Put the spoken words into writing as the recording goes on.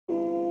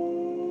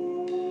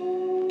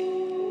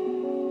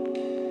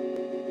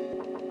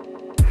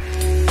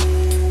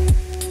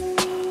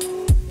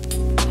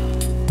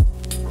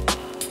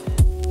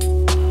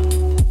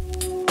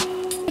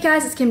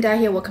guys, it's Kim Dao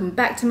here. Welcome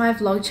back to my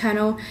vlog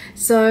channel.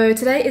 So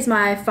today is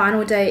my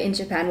final day in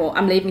Japan. Well,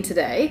 I'm leaving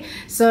today.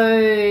 So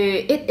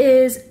it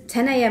is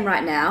 10 a.m.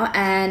 right now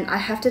and I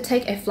have to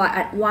take a flight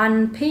at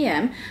 1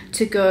 p.m.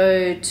 to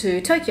go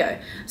to Tokyo.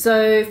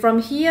 So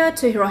from here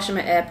to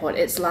Hiroshima airport,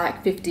 it's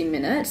like 50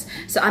 minutes.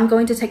 So I'm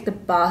going to take the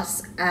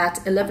bus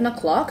at 11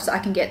 o'clock so I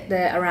can get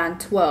there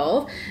around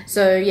 12.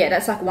 So yeah,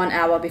 that's like 1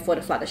 hour before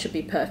the flight. That should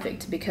be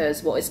perfect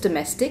because, well, it's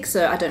domestic,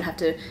 so I don't have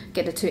to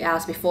get it 2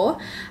 hours before.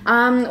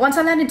 Once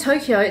I land in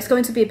Tokyo, it's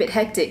going to be a bit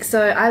hectic.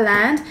 So I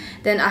land,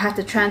 then I have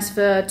to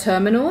transfer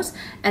terminals,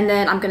 and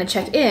then I'm going to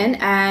check in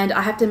and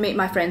I have to meet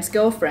my friend's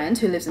girlfriend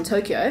who lives in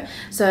Tokyo.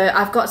 So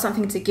I've got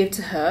something to give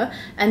to her,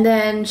 and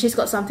then she's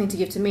got something to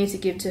give to me to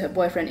give to her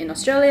boyfriend in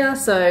Australia.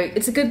 So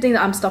it's a good thing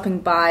that I'm stopping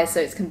by,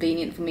 so it's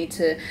convenient for me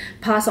to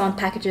pass on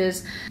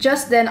packages.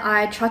 Just then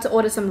I tried to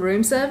order some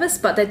room service,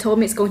 but they told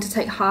me it's going to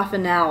take half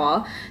an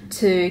hour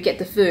to get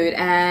the food,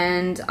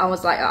 and I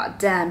was like, oh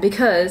damn,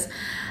 because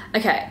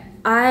okay,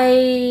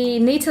 I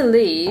need to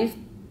leave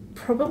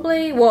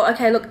probably, well,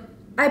 okay, look,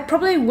 I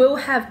probably will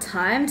have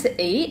time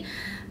to eat,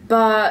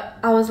 but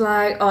I was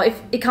like, oh,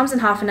 if it comes in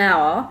half an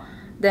hour,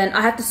 then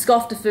I have to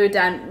scoff the food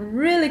down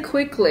really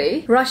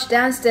quickly, rush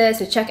downstairs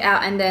to check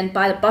out, and then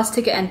buy the bus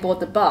ticket and board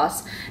the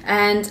bus.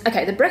 And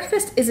okay, the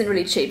breakfast isn't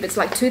really cheap. It's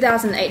like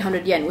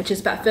 2,800 yen, which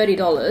is about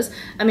 $30.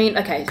 I mean,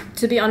 okay,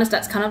 to be honest,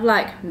 that's kind of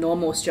like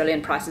normal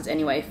Australian prices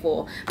anyway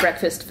for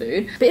breakfast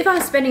food. But if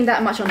I'm spending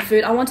that much on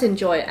food, I want to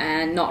enjoy it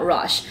and not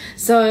rush.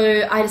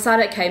 So I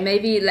decided, okay,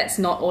 maybe let's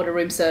not order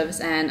room service,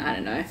 and I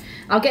don't know,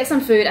 I'll get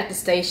some food at the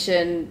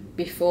station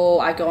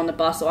before I go on the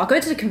bus, or I'll go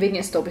to the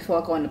convenience store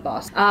before I go on the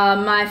bus.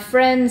 My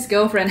friend's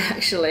girlfriend,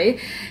 actually,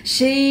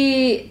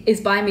 she is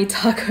buying me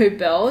Taco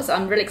Bell, so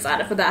I'm really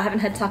excited for that. I haven't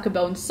had Taco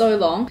Bell in so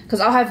long, because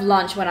I'll have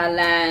lunch when I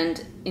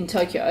land in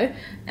Tokyo,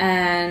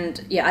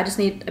 and yeah, I just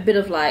need a bit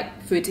of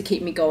like food to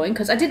keep me going,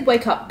 because I did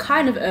wake up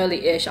kind of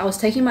early-ish. I was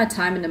taking my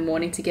time in the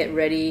morning to get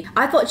ready.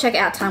 I thought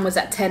checkout time was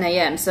at 10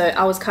 a.m, so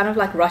I was kind of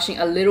like rushing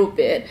a little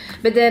bit,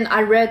 but then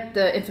I read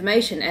the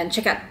information and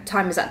checkout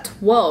time is at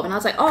 12, and I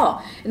was like,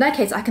 oh, in that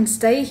case I can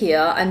stay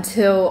here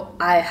until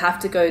I have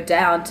to go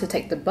down to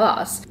take the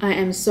bus. I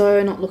am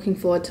so not looking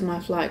forward to my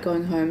flight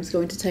going home. It's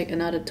going to take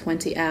another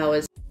 20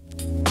 hours.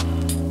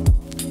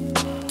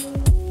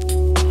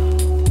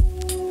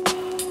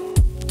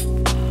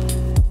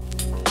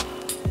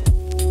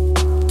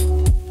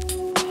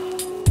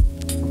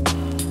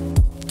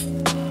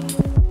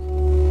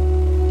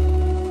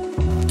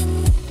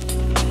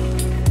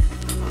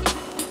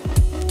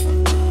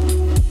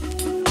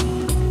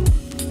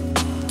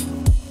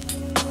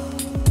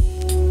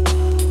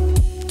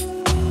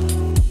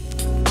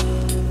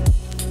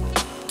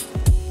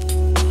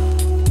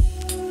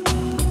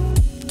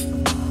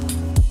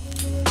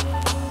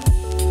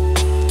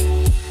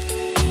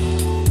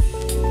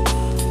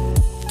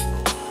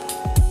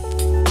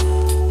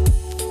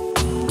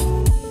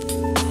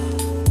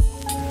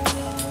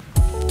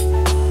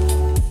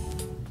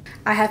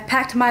 I have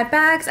packed my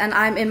bags and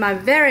I'm in my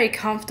very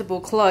comfortable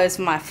clothes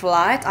for my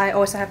flight. I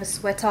also have a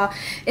sweater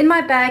in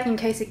my bag in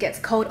case it gets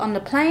cold on the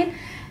plane.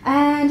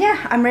 And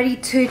yeah, I'm ready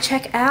to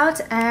check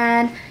out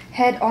and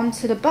head on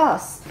to the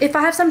bus. If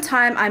I have some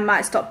time, I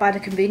might stop by the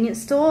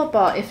convenience store,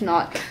 but if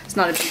not, it's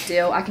not a big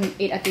deal. I can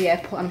eat at the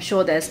airport. I'm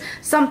sure there's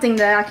something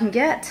there I can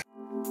get.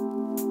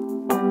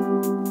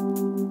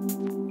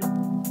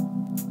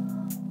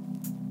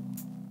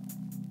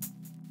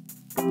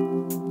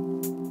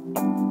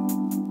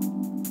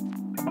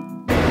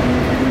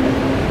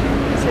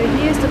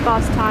 Here's the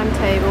bus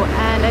timetable,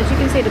 and as you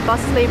can see, the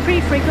buses leave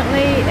pretty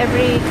frequently,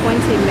 every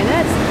 20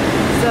 minutes.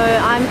 So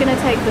I'm going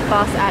to take the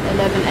bus at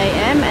 11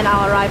 a.m. and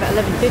I'll arrive at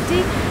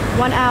 11:50,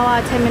 1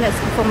 hour, 10 minutes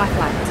before my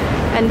flight.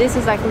 And this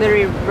is like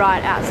literally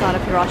right outside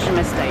of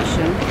Hiroshima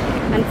station.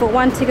 And for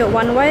one ticket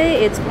one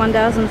way, it's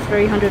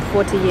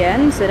 1,340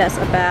 yen, so that's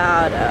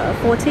about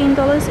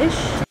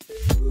 $14-ish.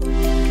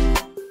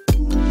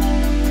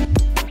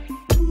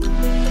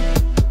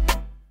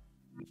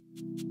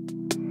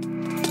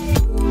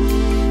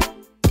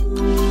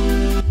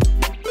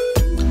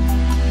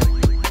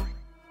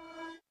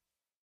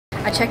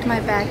 I checked my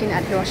bag in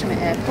at Hiroshima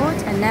airport,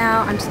 and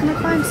now I'm just going to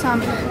find some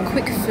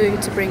quick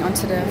food to bring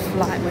onto the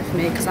flight with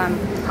me because I'm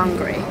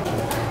hungry.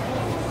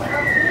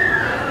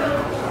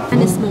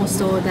 And a small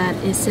store that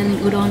is selling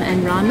udon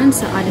and ramen,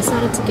 so I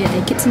decided to get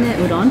a kitsune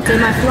udon. So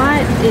my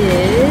flight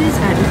is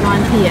at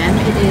 1 p.m.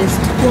 It is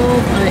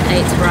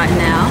 12:08 right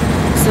now.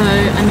 So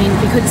I mean,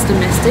 because it's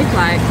domestic,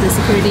 like the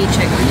security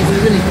checkpoint is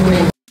really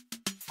quick.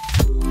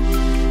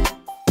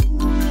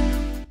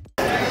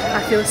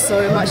 I feel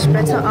so much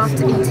better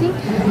after eating.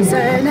 So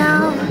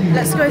now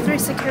let's go through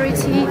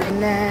security,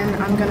 and then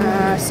I'm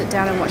gonna sit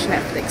down and watch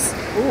Netflix.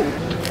 Ooh,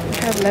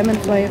 I have lemon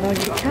flavor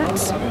Kit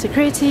Kats.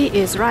 Security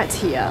is right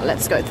here.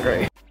 Let's go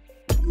through.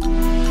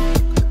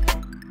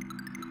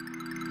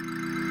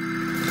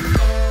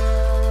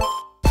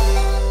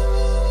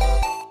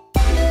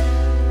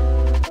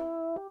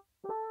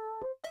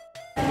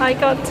 I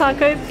got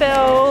Taco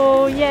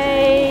Bell,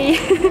 yay!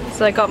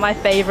 So I got my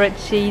favorite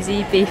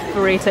cheesy beef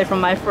burrito from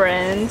my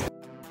friend.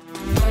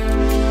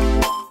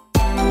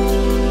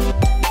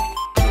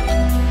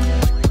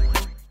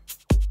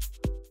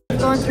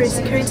 Gone through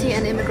security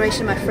and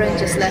immigration. My friend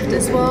just left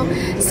as well.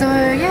 So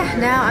yeah,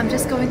 now I'm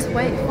just going to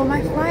wait for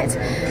my flight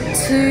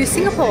to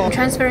Singapore. I'm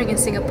transferring in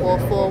Singapore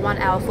for 1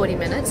 hour 40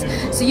 minutes.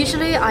 So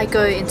usually I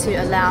go into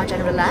a lounge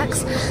and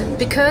relax.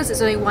 Because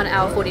it's only 1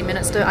 hour 40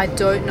 minutes though, I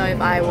don't know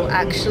if I will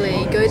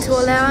actually go to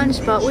a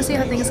lounge, but we'll see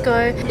how things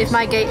go. If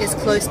my gate is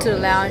close to the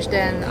lounge,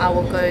 then I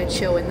will go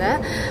chill in there.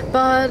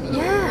 But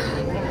yeah,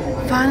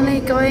 finally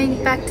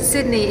going back to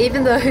Sydney.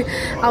 Even though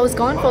I was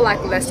gone for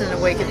like less than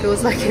a week, it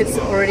feels like it's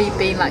already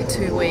been like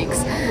 2 weeks.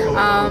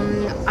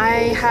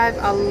 I have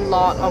a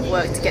lot of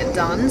work to get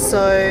done,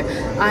 so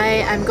I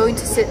am going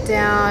to sit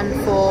down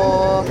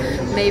for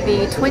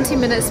maybe 20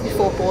 minutes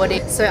before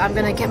boarding. So I'm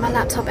gonna get my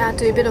laptop out,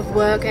 do a bit of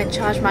work and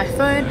charge my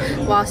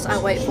phone whilst I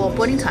wait for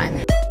boarding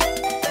time.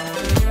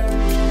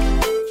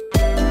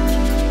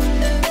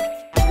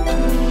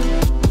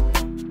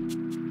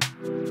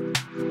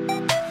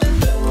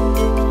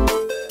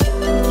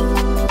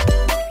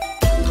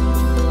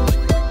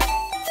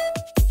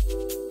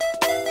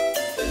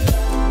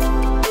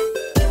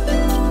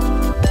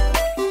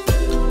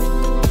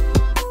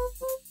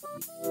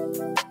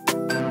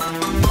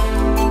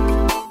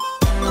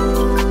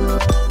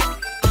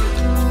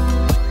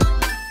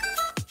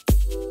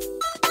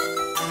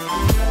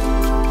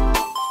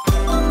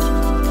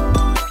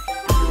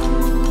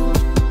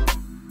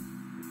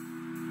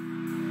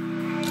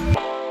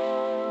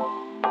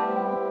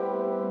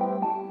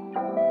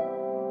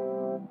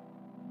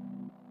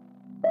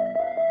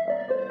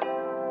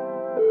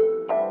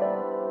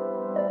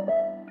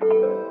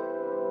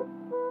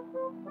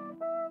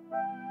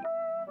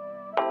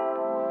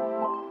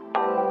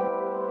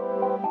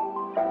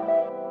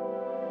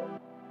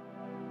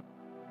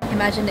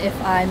 Imagine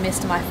if I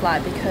missed my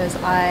flight because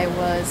I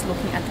was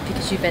looking at the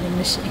Pikachu vending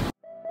machine.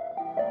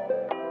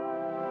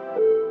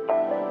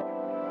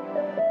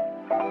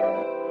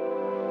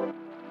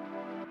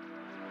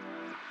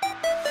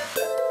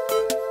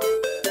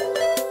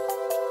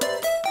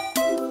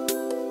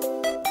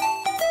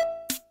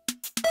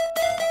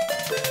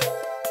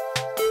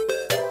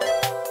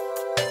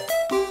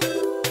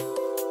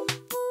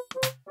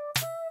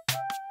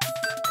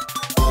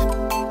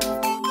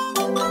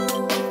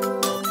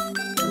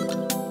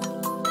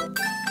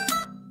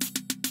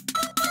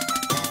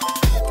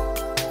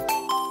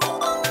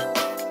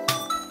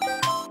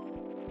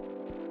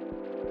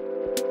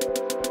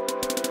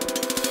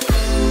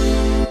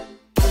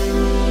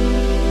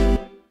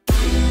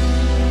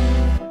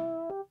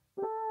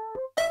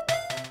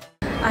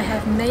 I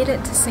have made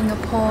it to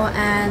Singapore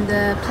and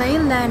the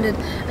plane landed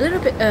a little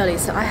bit early,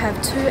 so I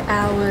have 2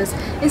 hours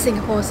in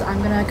Singapore, so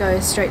I'm gonna go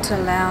straight to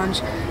the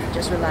lounge,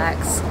 just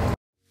relax.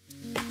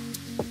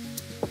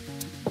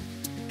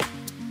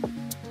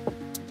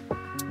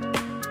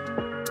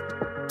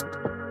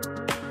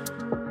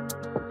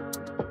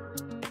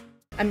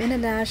 I'm in a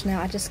lounge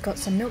now. I just got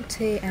some milk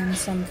tea and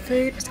some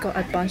food. Just got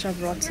a bunch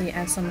of roti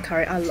and some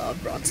curry. I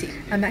love roti.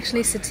 I'm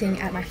actually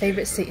sitting at my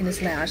favorite seat in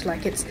this lounge,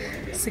 like it's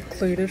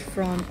secluded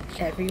from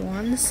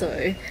everyone.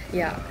 So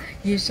yeah,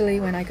 usually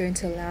when I go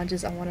into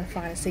lounges, I want to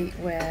find a seat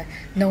where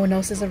no one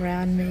else is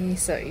around me,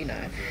 so you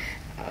know,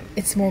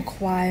 it's more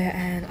quiet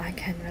and I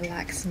can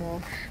relax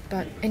more.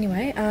 But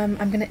anyway,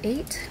 I'm gonna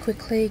eat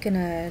quickly,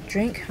 gonna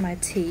drink my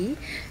tea,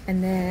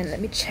 and then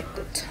let me check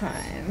the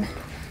time.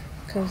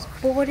 Because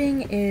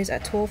boarding is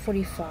at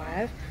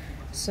 12:45,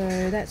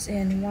 so that's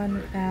in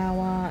 1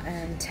 hour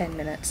and 10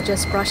 minutes.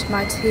 Just brushed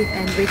my teeth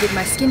and redid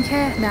my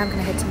skincare. Now I'm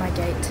gonna head to my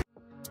gate.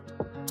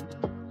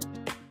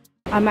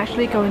 I'm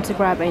actually going to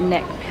grab a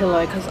neck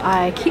pillow because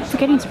I keep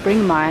forgetting to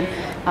bring mine.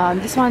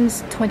 This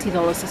one's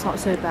 $20, it's not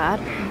so bad.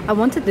 I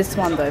wanted this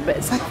one though, but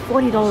it's like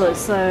 $40,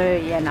 so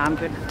yeah, no, I'm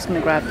good. I'm just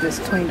gonna grab this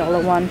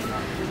 $20 one.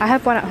 I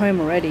have one at home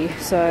already,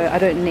 so I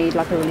don't need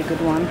like a really good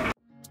one.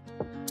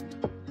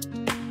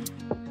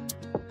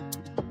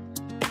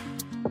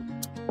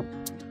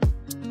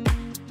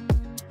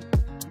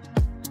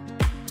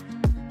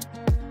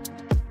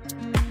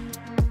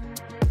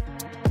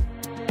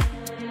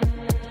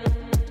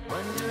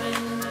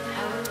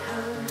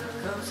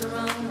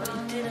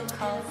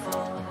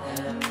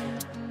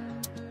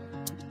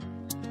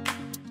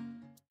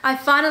 I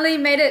finally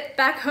made it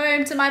back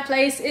home to my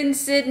place in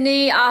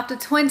Sydney after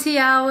 20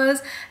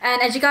 hours,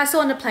 and as you guys saw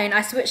on the plane,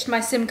 I switched my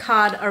SIM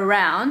card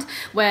around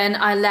when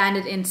I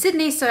landed in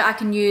Sydney so I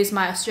can use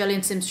my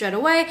Australian SIM straight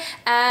away,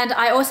 and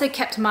I also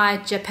kept my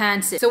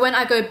Japan SIM. So when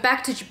I go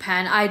back to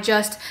Japan, I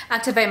just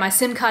activate my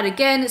SIM card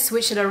again,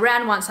 switch it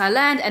around once I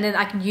land, and then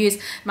I can use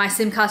my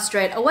SIM card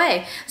straight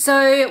away.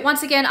 So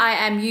once again, I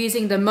am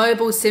using the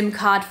mobile SIM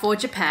card for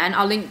Japan.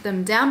 I'll link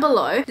them down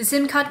below. The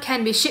SIM card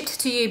can be shipped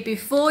to you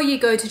before you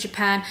go to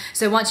Japan,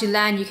 so once you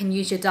land you can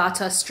use your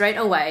data straight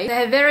away. They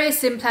have various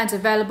SIM plans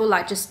available,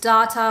 like just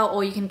data,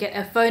 or you can get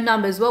a phone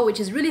number as well, which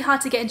is really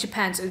hard to get in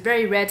Japan, so it's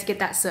very rare to get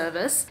that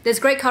service. There's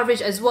great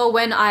coverage as well.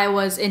 When I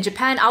was in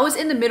Japan, I was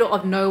in the middle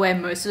of nowhere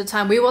most of the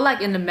time. We were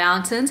like in the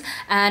mountains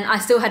and I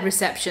still had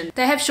reception.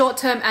 They have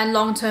short-term and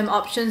long-term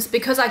options.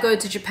 Because I go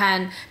to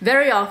Japan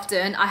very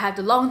often, I have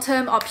the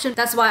long-term option.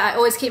 That's why I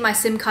always keep my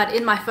SIM card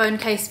in my phone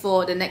case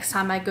for the next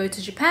time I go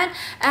to Japan.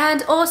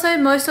 And also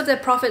most of their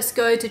profits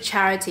go to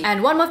charity.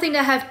 And one more thing, they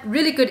have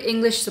really good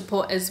English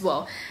support as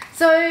well.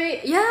 So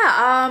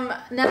yeah,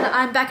 now that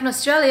I'm back in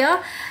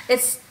Australia,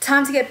 it's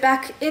time to get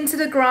back into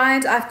the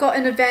grind. I've got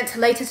an event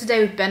later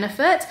today with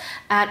Benefit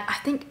at, I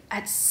think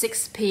at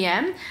 6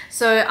 p.m.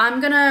 So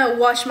I'm gonna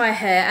wash my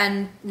hair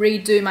and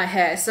redo my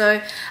hair.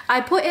 So I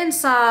put in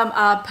some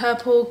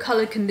purple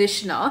colored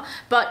conditioner,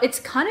 but it's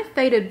kind of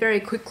faded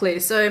very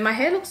quickly. So my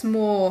hair looks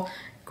more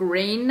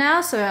green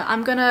now, so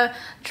I'm gonna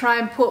try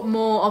and put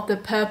more of the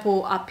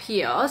purple up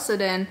here, so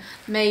then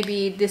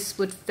maybe this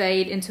would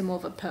fade into more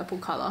of a purple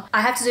color.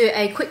 I have to do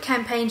a quick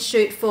campaign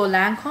shoot for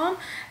Lancome,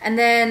 and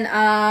then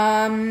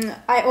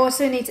I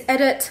also need to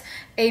edit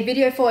a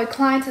video for a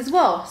client as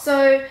well.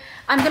 So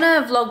I'm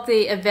gonna vlog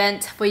the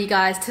event for you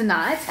guys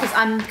tonight, because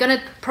I'm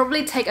gonna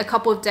probably take a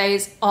couple of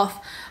days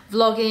off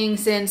vlogging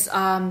since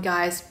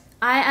guys,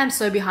 I am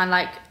so behind.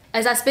 Like,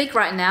 as I speak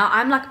right now,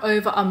 I'm like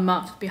over a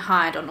month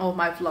behind on all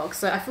my vlogs,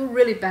 so I feel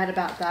really bad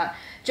about that.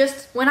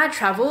 Just when I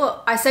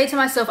travel, I say to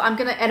myself, I'm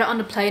gonna edit on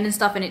the plane and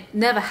stuff, and it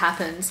never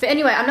happens. But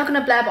anyway, I'm not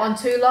gonna blab on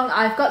too long.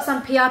 I've got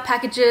some PR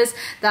packages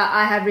that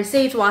I have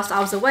received whilst I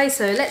was away,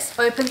 so let's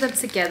open them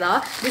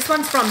together. This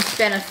one's from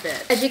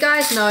Benefit. As you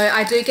guys know,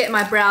 I do get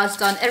my brows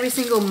done every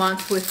single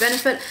month with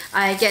Benefit.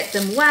 I get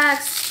them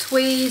waxed,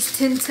 tweezed,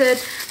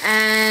 tinted,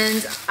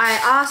 and I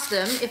asked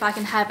them if I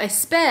can have a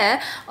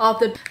spare of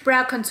the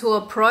Brow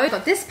Contour Pro.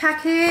 Got this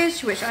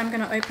package, which I'm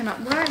gonna open up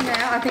right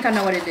now. I think I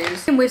know what it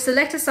is. And we've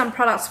selected some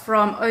products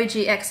from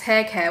OGX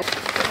Hair Care.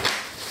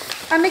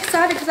 I'm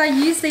excited because I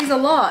use these a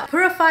lot.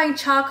 Purifying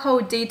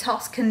Charcoal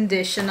Detox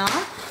Conditioner.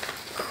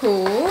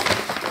 Cool.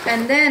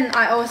 And then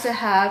I also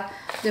have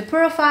the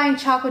Purifying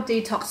Charcoal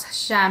Detox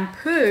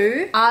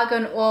Shampoo,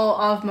 Argan Oil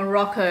of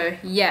Morocco.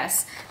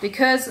 Yes,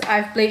 because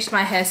I've bleached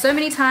my hair so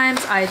many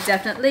times, I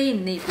definitely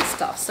need this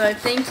stuff. So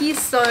thank you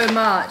so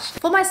much.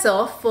 For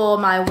myself, for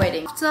my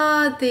wedding,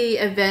 after the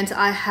event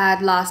I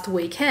had last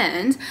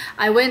weekend,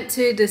 I went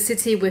to the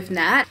city with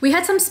Nat. We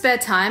had some spare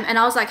time and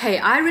I was like, hey,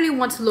 I really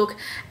want to look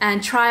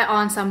and try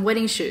on some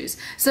wedding shoes.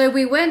 So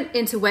we went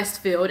into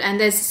Westfield, and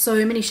there's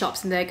so many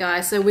shops in there,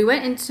 guys. So we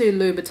went into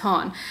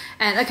Louboutin,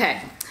 and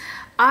okay,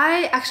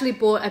 I actually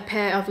bought a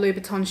pair of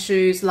Louboutin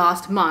shoes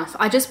last month.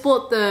 I just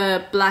bought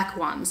the black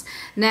ones.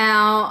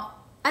 Now,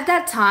 at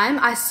that time,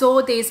 I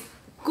saw these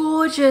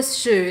gorgeous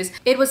shoes.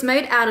 It was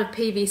made out of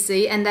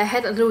PVC and they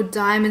had little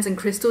diamonds and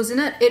crystals in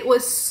it. It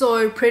was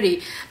so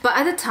pretty. But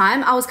at the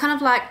time, I was kind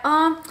of like,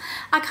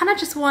 I kind of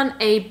just want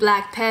a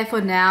black pair for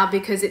now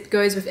because it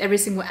goes with every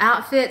single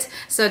outfit.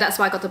 So that's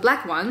why I got the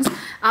black ones.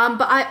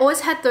 But I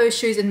always had those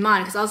shoes in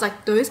mind because I was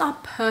like, those are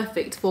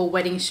perfect for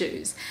wedding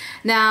shoes.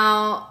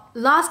 Now,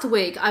 last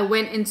week I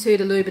went into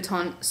the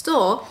Louboutin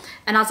store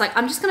and I was like,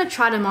 I'm just gonna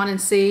try them on and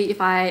see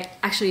if I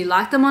actually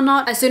like them or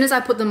not. As soon as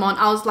I put them on,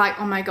 I was like,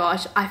 oh my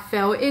gosh, I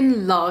fell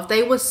in love.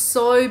 They were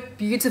so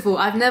beautiful.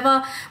 I've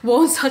never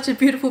worn such a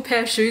beautiful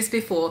pair of shoes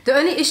before. The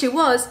only issue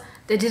was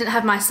they didn't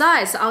have my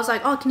size. So I was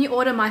like, oh, can you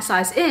order my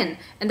size in?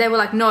 And they were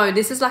like, no,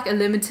 this is like a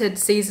limited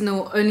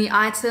seasonal only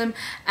item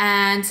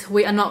and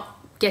we are not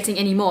getting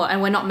any more,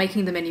 and we're not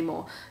making them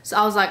anymore. So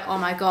I was like, oh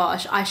my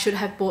gosh, I should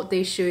have bought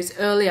these shoes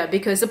earlier,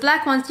 because the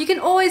black ones, you can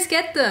always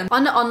get them.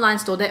 On the online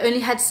store, they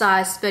only had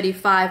size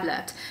 35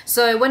 left.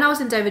 So when I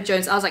was in David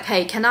Jones, I was like,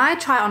 hey, can I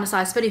try on a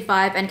size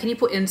 35 and can you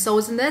put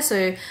insoles in there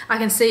so I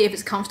can see if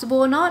it's comfortable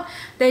or not?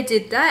 They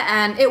did that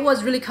and it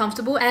was really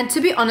comfortable. And to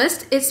be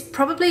honest, it's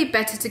probably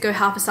better to go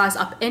half a size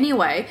up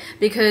anyway,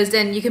 because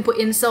then you can put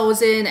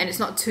insoles in and it's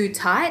not too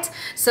tight.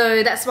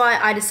 So that's why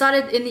I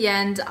decided in the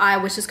end I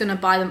was just gonna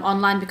buy them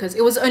online because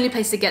it was the only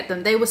place to get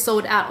them. They were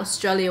sold out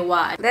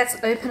Australia-wide. Let's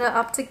open it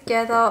up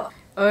together.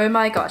 Oh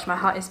my gosh, my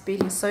heart is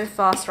beating so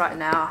fast right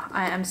now.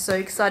 I am so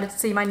excited to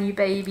see my new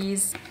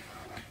babies.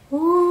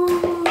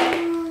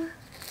 Ooh.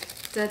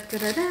 Da, da,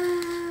 da,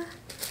 da.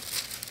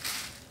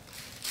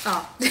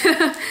 Oh.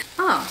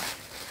 Oh.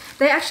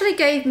 They actually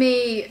gave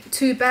me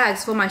 2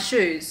 bags for my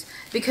shoes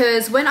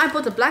because when I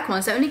bought the black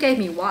ones, they only gave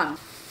me 1.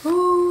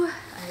 Ooh.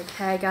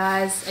 Okay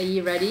guys, are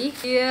you ready?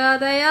 Here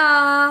they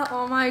are.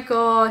 Oh my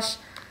gosh.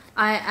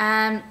 I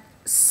am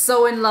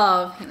so in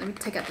love. Here, let me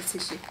take out the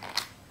tissue.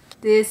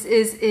 This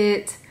is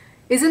it.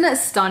 Isn't it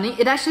stunning?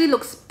 It actually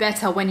looks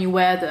better when you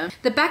wear them.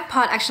 The back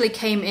part actually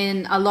came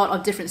in a lot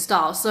of different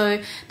styles.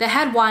 So they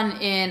had one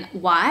in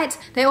white.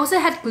 They also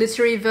had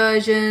glittery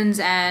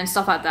versions and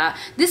stuff like that.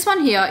 This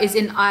one here is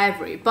in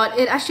ivory, but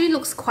it actually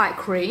looks quite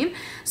cream.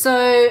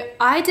 So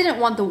I didn't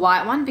want the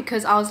white one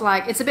because I was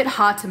like, it's a bit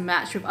hard to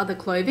match with other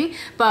clothing.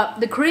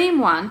 But the cream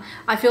one,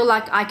 I feel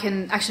like I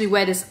can actually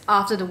wear this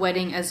after the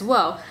wedding as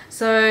well.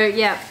 So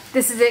yeah,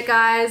 this is it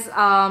guys.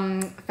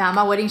 Found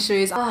my wedding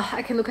shoes. Oh,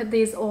 I can look at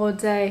these all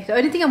day.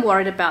 The only thing I'm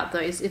worried about though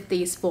is if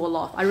these fall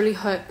off. I really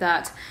hope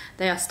that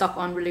they are stuck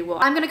on really well.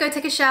 I'm gonna go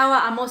take a shower.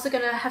 I'm also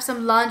gonna have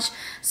some lunch.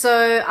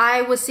 So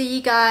I will see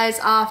you guys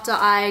after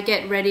I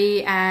get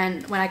ready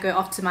and when I go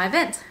off to my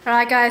event.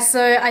 Alright guys,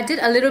 so I did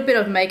a little bit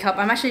of makeup.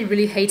 I'm actually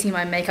really hating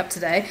my makeup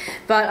today.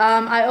 But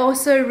I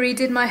also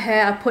redid my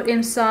hair. I put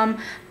in some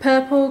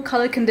purple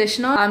color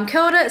conditioner.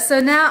 Curled it. So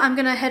now I'm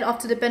gonna head off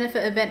to the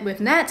benefit event with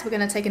Nat. We're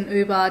gonna take an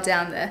Uber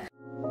down there.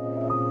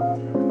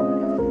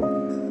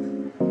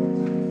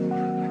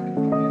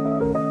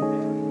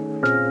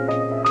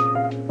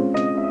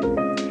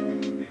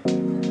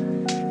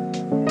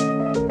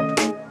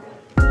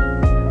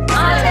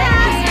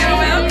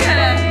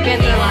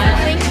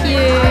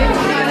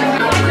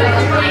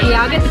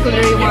 Yeah, I'll get the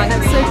glittery one.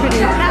 That's so pretty.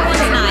 That one's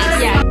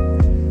nice. Yeah.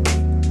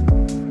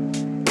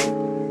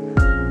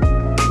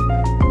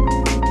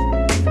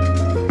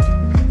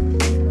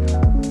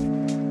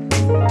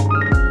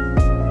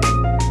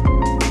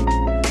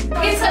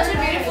 It's such a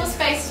beautiful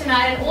space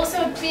tonight, and also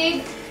a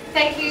big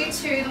thank you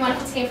to the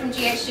wonderful team from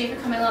GHG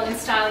for coming along and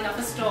styling up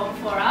a storm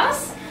for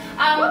us.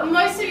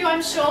 Most of you,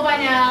 I'm sure by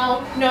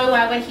now, know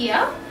why we're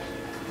here.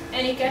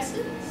 Any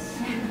guesses?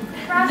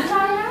 Brow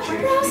styler?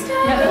 Brow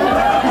styler?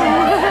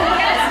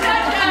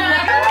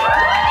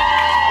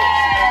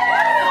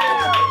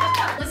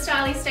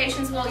 Styling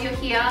stations while you're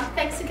here.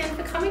 Thanks again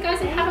for coming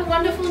guys and have a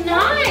wonderful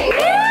night.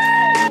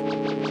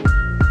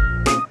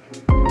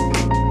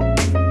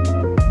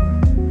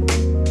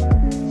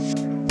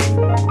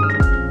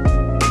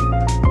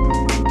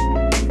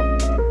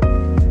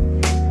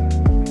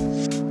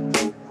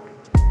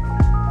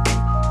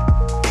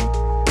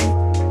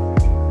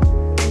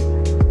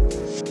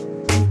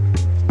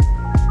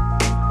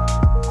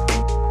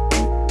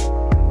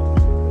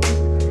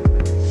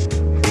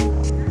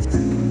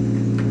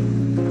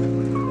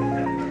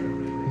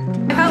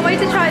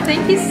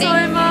 Thank you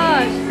so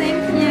much.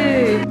 Thank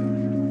you.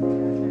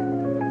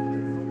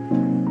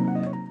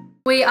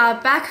 We are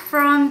back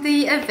from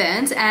the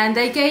event and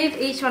they gave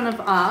each one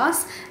of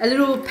us a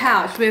little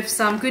pouch with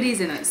some goodies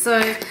in it.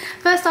 So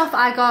first off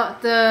I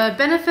got the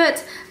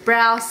Benefit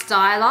Brow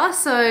Styler.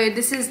 So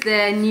this is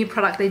their new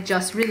product they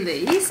just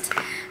released.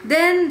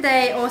 Then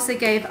they also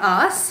gave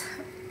us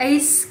a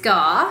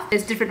scarf.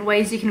 There's different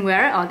ways you can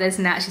wear it. Oh, there's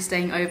Nat, she's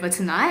staying over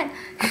tonight.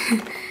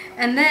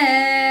 And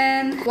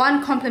then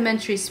one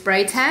complimentary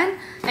spray tan,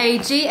 a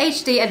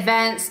GHD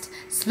Advanced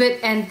Split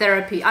End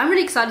Therapy. I'm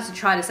really excited to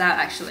try this out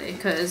actually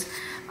because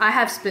I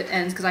have split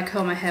ends because I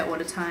curl my hair all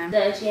the time.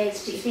 The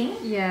GHD thing?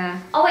 Yeah.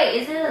 Oh wait,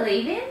 is it a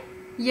leave-in?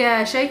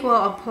 Yeah, shake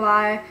well,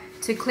 apply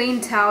to clean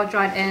towel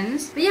dried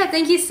ends. But yeah,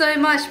 thank you so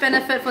much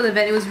Benefit for the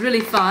event. It was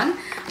really fun.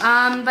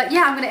 But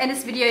yeah, I'm gonna end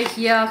this video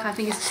here. I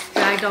think it's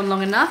dragged on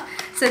long enough.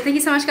 So thank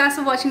you so much guys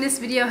for watching this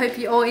video. Hope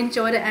you all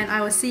enjoyed it and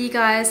I will see you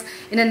guys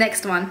in the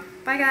next one.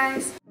 Bye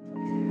guys.